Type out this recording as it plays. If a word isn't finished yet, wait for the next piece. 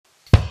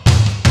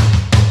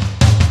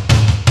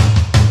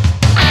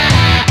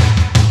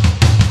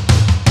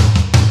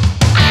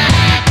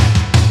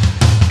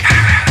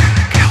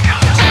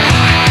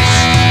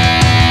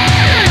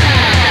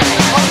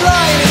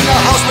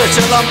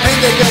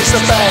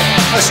against the bed,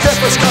 a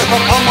stethoscope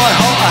upon my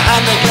heart, a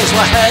hand against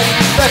my head.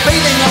 They're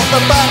beating off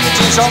the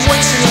bandages, I'm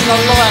wincing in the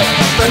light.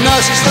 The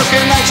nurse is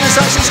looking anxious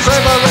as she's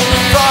quivering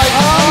in fright.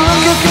 I'm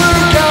looking through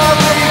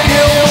Gary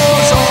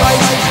Gilmore's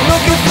eyes,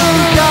 looking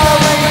through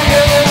Gary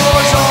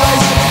Gilmore's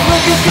eyes,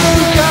 looking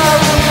through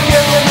Gary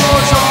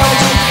Gilmore's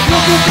eyes,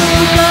 looking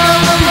through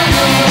Gary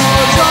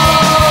Gilmore's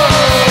eyes.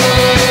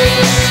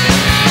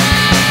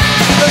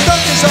 The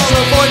doctors are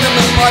avoiding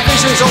me, my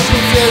vision's all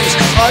confused.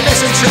 I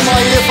listen to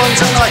my earphones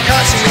and I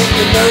can't see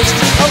the news.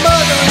 A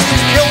murder has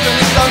been killed and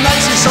it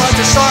donates inside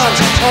the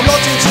science. I'm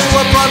locked into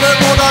a private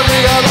ward, I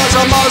realise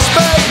I must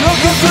be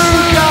looking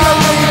through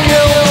Gary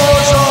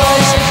Gilmore's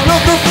eyes,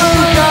 looking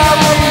through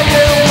Gary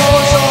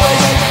Gilmore's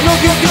eyes,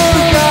 looking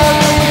through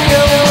Gary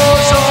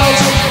Gilmore's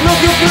eyes,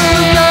 looking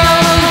through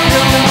Gary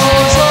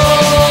Gilmore's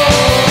eyes.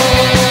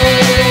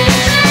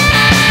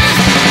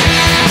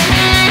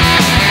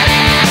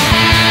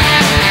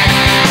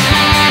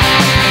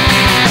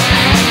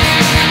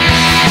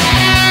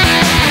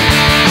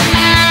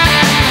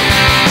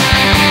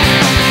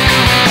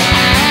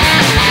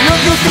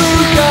 Looking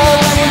through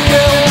Gary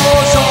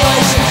Gilmore's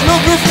eyes,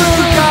 looking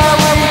through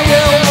Gary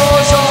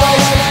Gilmore's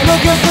eyes,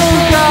 looking through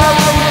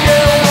Gary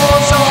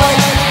Gilmore's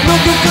eyes,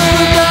 looking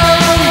through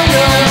Gary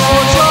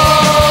Gilmore's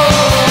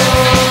eyes.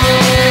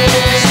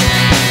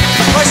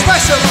 I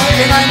specialise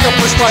in anger,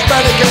 push my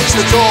bed against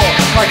the door.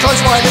 I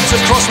close my lips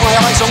and cross my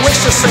eyes and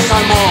wish to see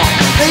no more.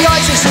 The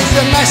eyes receive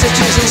the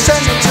messages and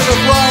send them to the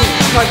brain.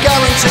 I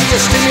guarantee the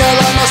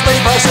stimuli must be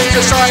perceived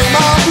the same.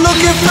 I'm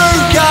looking through